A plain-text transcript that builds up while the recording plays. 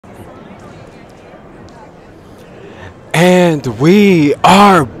And we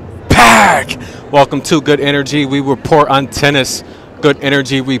are back. Welcome to Good Energy. We report on tennis. Good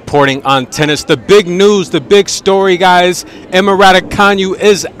Energy reporting on tennis. The big news, the big story, guys. Raducanu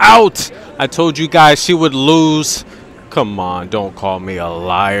is out. I told you guys she would lose. Come on, don't call me a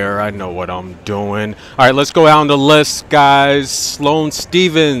liar. I know what I'm doing. All right, let's go down the list, guys. Sloane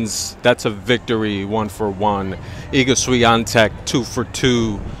Stephens, that's a victory, 1-for-1. Iga Swiatek,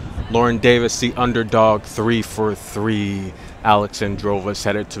 2-for-2. Lauren Davis, the underdog, 3-for-3. Alex Androvas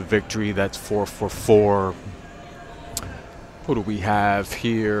headed to victory. That's 4-for-4. Who do we have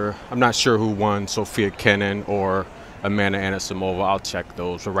here? I'm not sure who won, Sofia Kenin or Amanda Anisimova. I'll check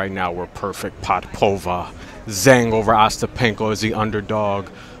those. But right now, we're perfect. Potapova. Zhang over Ostapenko is the underdog.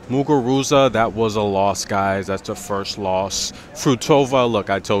 Muguruza, that was a loss, guys. That's the first loss. Fruitova, look,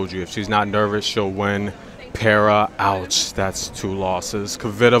 I told you, if she's not nervous, she'll win. Pera, ouch, that's 2 losses.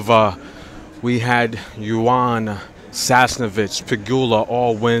 Kvitova, we had Yuan, Sasnovich, Pegula,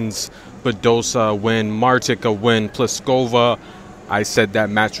 all wins. Badosa, win. Martic, a win. Pliskova, I said that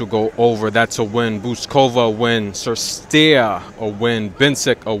match will go over. That's a win. Buskova, a win. Serstea, a win.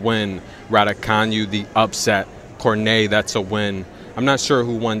 Bincic, a win. Raducanu, the upset. Cornet, that's a win. I'm not sure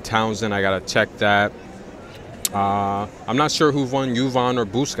who won Townsend. I got to check that. I'm not sure who won Yuvan or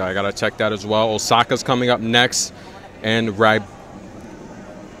Buska. I got to check that as well. Osaka's coming up next. And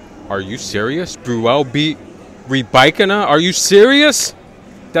are you serious? Bruel beat Rybakina? Are you serious?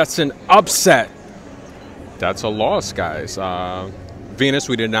 That's an upset. That's a loss, guys. Venus,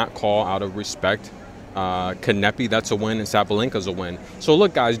 we did not call out of respect. Kanepi, that's a win, and Sabalenka's a win. So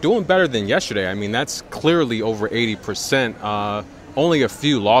look, guys, doing better than yesterday. I mean, that's clearly over 80%. Only a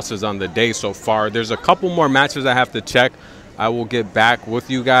few losses on the day so far. There's a couple more matches I have to check. I will get back with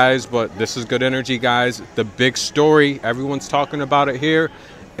you guys, but this is Good Energy, guys. The big story, everyone's talking about it here.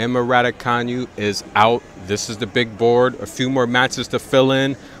 Raducanu is out. This is the big board. A few more matches to fill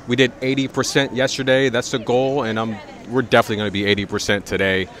in. We did 80% yesterday. That's the goal, and we're definitely going to be 80%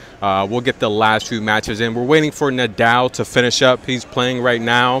 today. We'll get the last few matches in. We're waiting for Nadal to finish up. He's playing right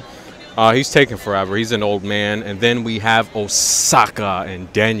now. He's taking forever. He's an old man. And then we have Osaka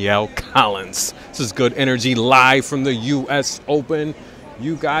and Danielle Collins. This is Good Energy live from the U.S. Open.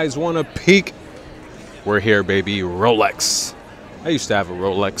 You guys want a peek? We're here, baby. Rolex. I used to have a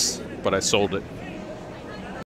Rolex, but I sold it.